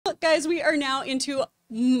guys, we are now into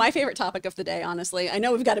my favorite topic of the day, honestly. I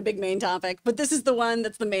know we've got a big main topic, but this is the one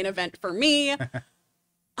that's the main event for me.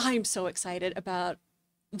 I'm so excited about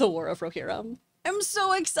the War of Rohirrim. I'm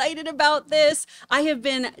so excited about this. I have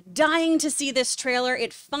been dying to see this trailer.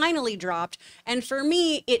 It finally dropped, and for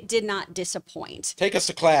me, it did not disappoint. Take us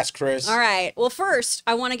to class, Chris. All right. Well, first,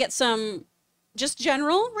 I want to get some just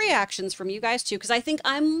general reactions from you guys, too, because I think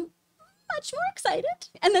I'm much more excited,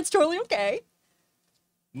 and that's totally okay.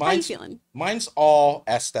 How you feeling? Mine's all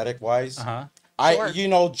aesthetic-wise. Sure. You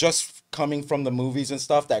know, just coming from the movies and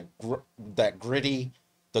stuff, that gritty,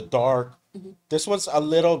 the dark. This was a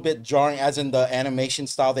little bit jarring, as in the animation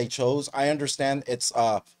style they chose. I understand it's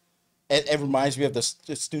it reminds me of the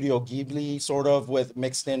Studio Ghibli sort of, with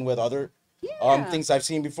mixed in with other things I've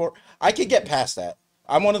seen before. I could get past that.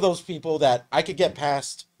 I'm one of those people that I could get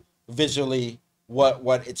past visually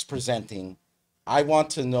what it's presenting. I want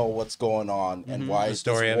to know what's going on and why this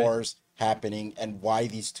war's happening and why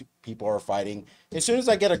these two people are fighting. As soon as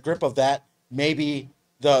I get a grip of that, maybe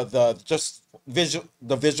the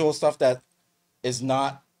visual stuff that is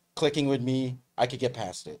not clicking with me, I could get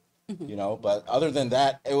past it. You know, but other than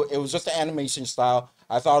that, it was just the animation style.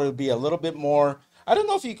 I thought it would be a little bit more. I don't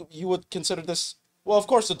know if you would consider this. Well, of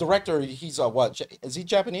course, the director, he's what? Is he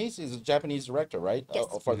Japanese? He's a Japanese director, right? Yes.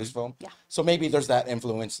 For this film? Yeah. So maybe there's that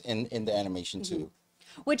influence in the animation too.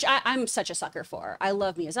 Which I'm such a sucker for. I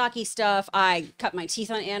love Miyazaki stuff. I cut my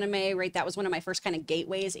teeth on anime, right? That was one of my first kind of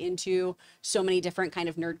gateways into so many different kind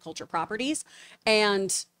of nerd culture properties.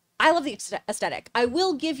 And I love the aesthetic. I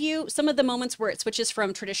will give you some of the moments where it switches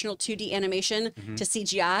from traditional 2D animation to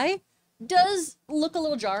CGI. Does look a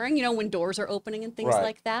little jarring, you know, when doors are opening and things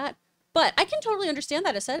like that. But I can totally understand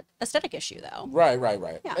that aesthetic issue, though. Right.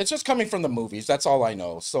 Yeah. It's just coming from the movies. That's all I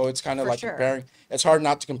know. So it's kind of like comparing. It's hard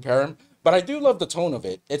not to compare them. But I do love the tone of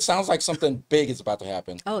it. It sounds like something big is about to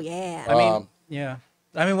happen. Oh, yeah. I mean, yeah.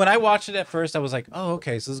 I mean, when I watched it at first, I was like, oh,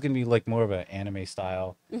 okay, so this is going to be like more of an anime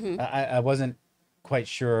style. I wasn't quite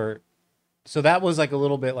sure. So that was like a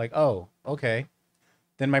little bit like, oh, okay.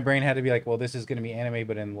 Then my brain had to be like, well, this is going to be anime,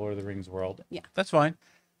 but in Lord of the Rings world. Yeah. That's fine.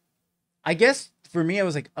 I guess for me, I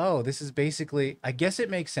was like, oh, this is basically, I guess it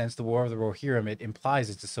makes sense. The War of the Rohirrim, it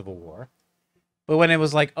implies it's a civil war. But when it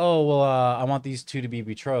was like, oh, well, I want these two to be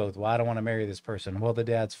betrothed. Well, I don't want to marry this person. Well, the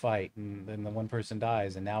dads fight, and then the one person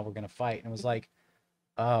dies, and now we're going to fight. And it was like,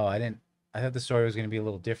 oh, I thought the story was going to be a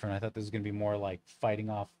little different. I thought this was going to be more like fighting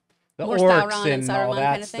off the more orcs Sauron and all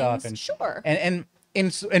that kind of stuff. Things. And sure. And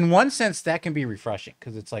in one sense, that can be refreshing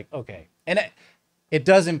because it's like, okay. And it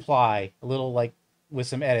does imply a little, like, with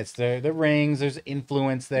some edits, the rings, there's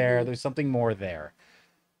influence there. There's something more there.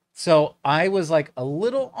 So I was like a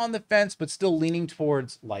little on the fence, but still leaning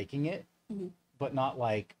towards liking it, but not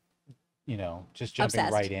like, you know, just jumping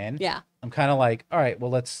obsessed. right in. Yeah. I'm kind of like, all right,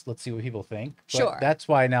 well, let's see what people think. But sure. That's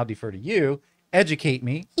why I now defer to you. Educate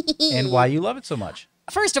me and why you love it so much.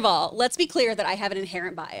 First of all, let's be clear that I have an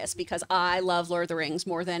inherent bias because I love Lord of the Rings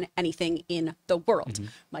more than anything in the world.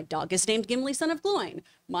 My dog is named Gimli, son of Gloin.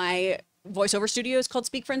 My voiceover studio is called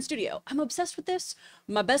Speak Friend Studio. I'm obsessed with this.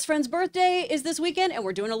 My best friend's birthday is this weekend, and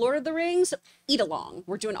we're doing a Lord of the Rings eat-along.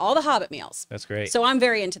 We're doing all the Hobbit meals. That's great. So I'm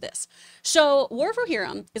very into this. So War of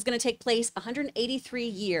Rohirrim is going to take place 183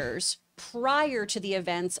 years prior to the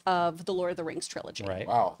events of the Lord of the Rings trilogy. Right.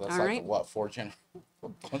 Wow, that's all like right. what, a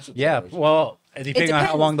bunch of Yeah, generations. well, depending on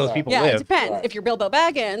how long those people Yeah, live. it depends. Right. If you're Bilbo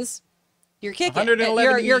Baggins, you're kicking.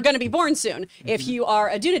 111 You're going to be born soon. If you are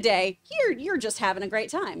a Dunedain, you're just having a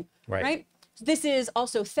great time. Right? This is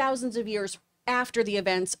also thousands of years after the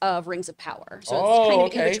events of Rings of Power. So it's kind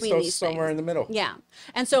of in between so these somewhere things. in the middle. Yeah.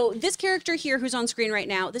 And so this character here who's on screen right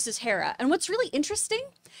now, this is Hera. And what's really interesting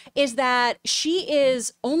is that she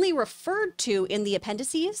is only referred to in the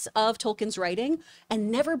appendices of Tolkien's writing and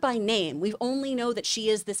never by name. We only know that she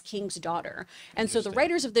is this king's daughter. And so the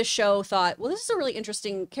writers of this show thought, well, this is a really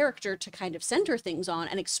interesting character to kind of center things on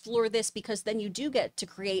and explore this, because then you do get to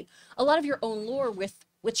create a lot of your own lore with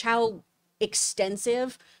how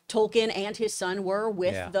extensive Tolkien and his son were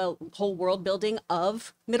with the whole world building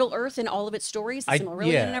of Middle Earth and all of its stories, the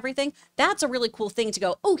Silmarillion and everything. That's a really cool thing to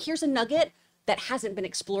go, oh, here's a nugget that hasn't been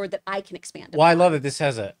explored that I can expand Well, upon. I love that this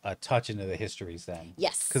has a touch into the histories then.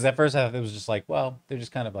 Yes. Because at first I thought it was just like, well, they're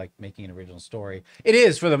just kind of like making an original story. It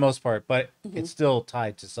is for the most part, but it's still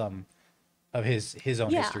tied to some of his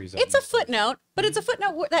own histories. It's a footnote, but it's a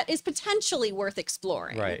footnote that is potentially worth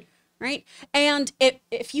exploring. Right. And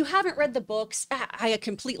if you haven't read the books, I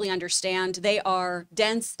completely understand. They are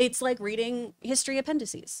dense. It's like reading history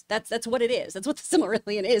appendices. That's what it is. That's what the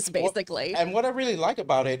Silmarillion is, basically. And what I really like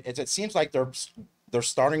about it is it seems like they're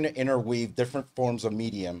starting to interweave different forms of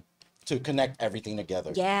medium to connect everything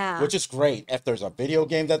together. Yeah. Which is great. If there's a video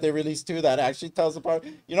game that they release too that actually tells apart,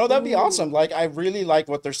 you know, that'd be awesome. Like, I really like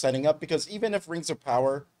what they're setting up, because even if Rings of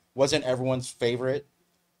Power wasn't everyone's favorite,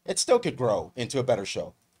 it still could grow into a better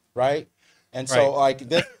show, right? And so, like,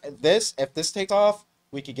 if this takes off,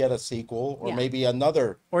 we could get a sequel or maybe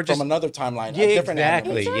another, or just, from another timeline, a different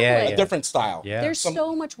exactly. a different style. Yeah. There's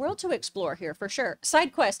so much world to explore here, for sure.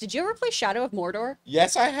 Side quest, did you ever play Shadow of Mordor?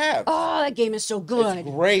 Yes, I have. Oh, that game is so good. It's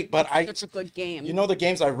great, but such a good game. You know, the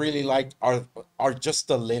games I really like are just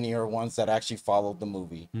the linear ones that actually followed the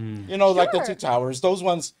movie. You know, like the Two Towers. Those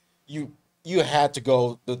ones, you had to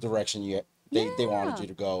go the direction they wanted you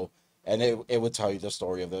to go. And it would tell you the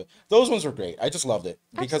story of those ones were great. I just loved it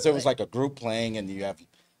because it was like a group playing, and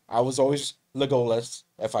I was always Legolas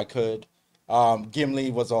if I could. Gimli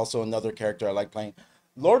was also another character I like playing.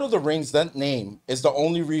 Lord of the Rings, that name is the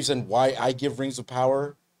only reason why I give Rings of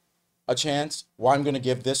Power a chance, why I'm going to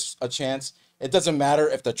give this a chance. It doesn't matter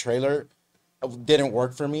if the trailer didn't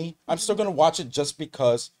work for me. I'm still going to watch it just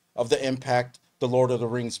because of the impact the Lord of the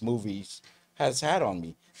Rings movies has had on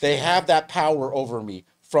me. They have that power over me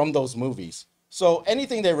from those movies. So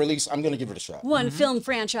anything they release, I'm going to give it a shot. One film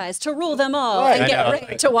franchise to rule them all and get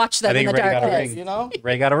Ray to watch them in the darkness. You know?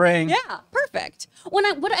 Ray got a ring. Yeah, perfect.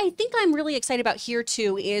 What I think I'm really excited about here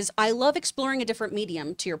too is I love exploring a different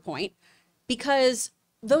medium, to your point, because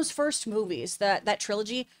those first movies, that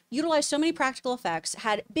trilogy, utilized so many practical effects,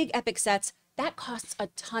 had big epic sets. That costs a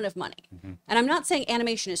ton of money. And I'm not saying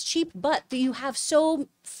animation is cheap, but you have so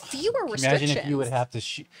fewer restrictions. Imagine if you would have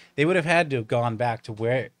to they would have had to have gone back to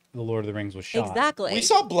where the Lord of the Rings was shot. Exactly. We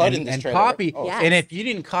saw blood in this and trailer. Copy. Yes. And if you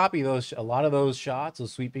didn't copy a lot of those shots,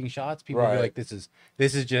 those sweeping shots, people would be like, this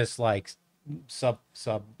is just like sub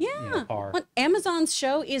par. Well, Amazon's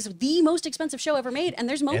show is the most expensive show ever made, and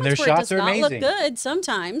there's moments where it does not look good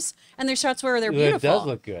sometimes, and there's shots where they're beautiful. It does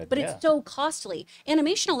look good, but it's so costly.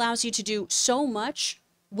 Animation allows you to do so much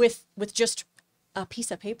with just a piece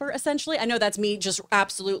of paper, essentially. I know that's me just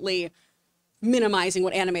absolutely minimizing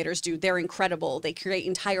what animators do. They're incredible. They create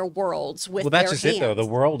entire worlds with their hands. Well, that's just it, though. The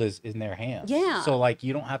world is in their hands. Yeah. So, like,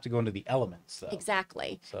 you don't have to go into the elements, though.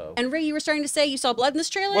 Exactly. So. And Ray, you were starting to say you saw blood in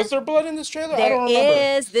this trailer? Was there blood in this trailer? There I don't remember.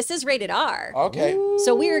 is. This is rated R. Okay.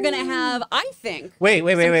 So we are going to have, I think, Wait.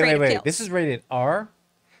 kills. This is rated R?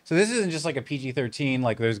 So this isn't just like a PG-13,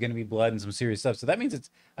 like there's going to be blood and some serious stuff. So that means the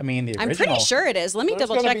original. I'm pretty sure it is. Let me There's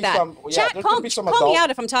double check that. Chat, call me out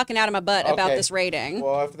if I'm talking out of my butt about this rating.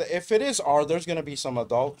 Well, if it is R, there's going to be some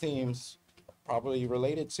adult themes probably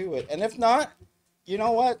related to it. And if not, you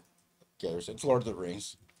know what? It's Lord of the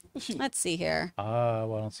Rings. Let's see here.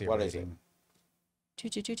 Well, I don't see a What is rating.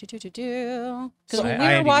 Because when we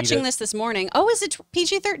were watching this morning. Oh, is it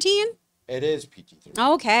PG-13? It is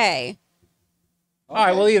PG-13. Okay. All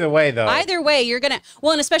right, well, either way, though. Either way, you're going to...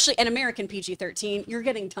 Well, and especially an American PG-13, you're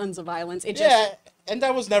getting tons of violence. It just, yeah, and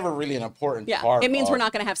that was never really an important part. It means we're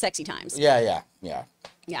not going to have sexy times. Yeah.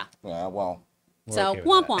 Yeah. Well. So, okay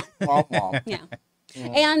womp womp. Womp womp. Yeah.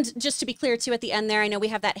 And just to be clear, too, at the end there, I know we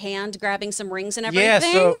have that hand grabbing some rings and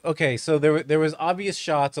everything. Yeah, so there was obvious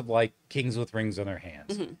shots of, like, kings with rings on their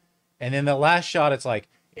hands. And then the last shot, it's like,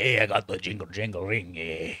 hey, I got the jingle ring,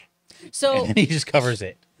 yeah. So... And he just covers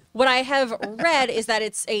it. What I have read is that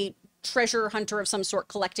it's a treasure hunter of some sort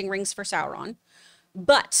collecting rings for Sauron.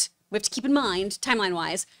 But we have to keep in mind,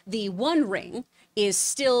 timeline-wise, the one ring is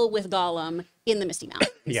still with Gollum in the Misty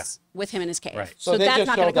Mountains with him in his cave. Right. So they that's just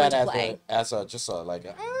not going show to come that into play. as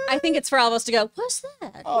a I think it's for all of us to go, what's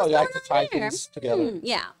that? Oh, you like to tie things together.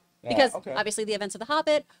 Yeah. Because obviously the events of The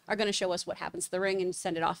Hobbit are going to show us what happens to the ring and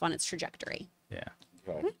send it off on its trajectory. Yeah.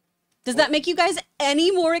 Okay. Does that make you guys any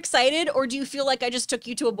more excited, or do you feel like I just took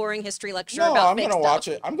you to a boring history lecture about I'm fake gonna stuff? watch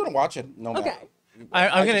it. I'm gonna watch it. No matter.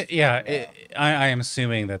 I'm gonna. I am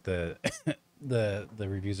assuming that the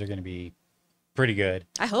reviews are gonna be pretty good.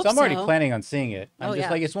 I hope so. I'm already so. planning on seeing it. I'm just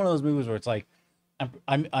like, it's one of those movies where it's like,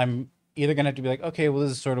 I'm either gonna have to be like, okay, well, this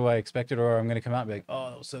is sort of what I expected, or I'm gonna come out and be like, oh,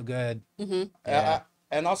 that was so good.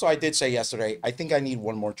 And also, I did say yesterday, I think I need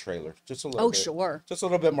one more trailer, just a little. Oh, sure. Just a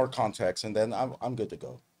little bit more context, and then I'm good to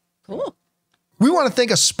go. Cool. We want to thank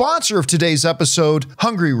a sponsor of today's episode,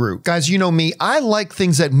 Hungryroot. Guys, you know me, I like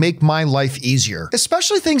things that make my life easier,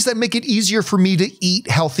 especially things that make it easier for me to eat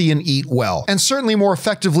healthy and eat well, and certainly more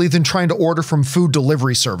effectively than trying to order from food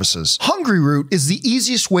delivery services. Hungryroot is the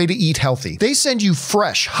easiest way to eat healthy. They send you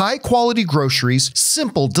fresh, high-quality groceries,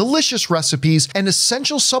 simple, delicious recipes, and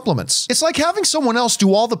essential supplements. It's like having someone else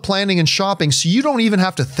do all the planning and shopping so you don't even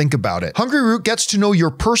have to think about it. Hungryroot gets to know your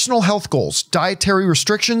personal health goals, dietary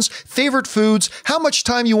restrictions, favorite foods, how much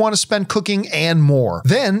time you want to spend cooking, and more.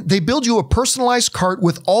 Then they build you a personalized cart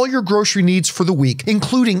with all your grocery needs for the week,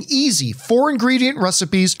 including easy 4-ingredient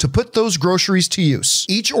recipes to put those groceries to use.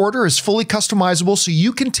 Each order is fully customizable, so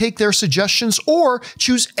you can take their suggestions or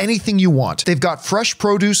choose anything you want. They've got fresh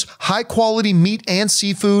produce, high-quality meat and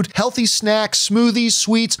seafood, healthy snacks, smoothies,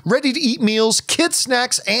 sweets, ready-to-eat meals, kids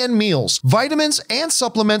snacks and meals, vitamins and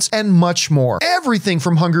supplements, and much more. Everything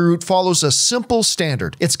from Hungryroot follows a simple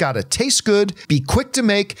standard. It's got to taste good, be quick to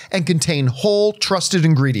make, and contain whole, trusted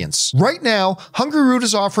ingredients. Right now, Hungryroot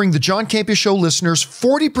is offering the John Campea Show listeners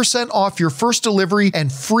 40% off your first delivery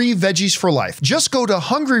and free veggies for life. Just go to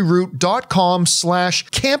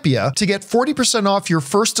hungryroot.com/Campea to get 40% off your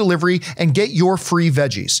first delivery and get your free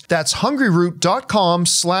veggies. That's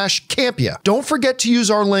hungryroot.com/Campea. Don't forget to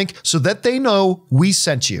use our link so that they know we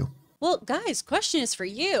sent you. Well, guys, question is for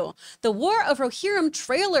you. The War of Rohirrim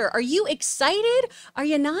trailer, are you excited? Are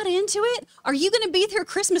you not into it? Are you going to be there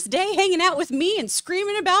Christmas Day hanging out with me and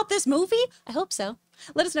screaming about this movie? I hope so.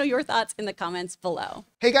 Let us know your thoughts in the comments below.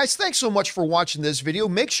 Hey guys, thanks so much for watching this video.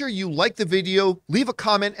 Make sure you like the video, leave a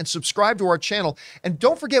comment, and subscribe to our channel. And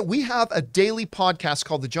don't forget, we have a daily podcast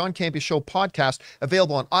called the John Campea Show Podcast,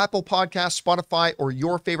 available on Apple Podcasts, Spotify, or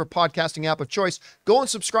your favorite podcasting app of choice. Go and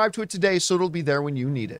subscribe to it today so it'll be there when you need it.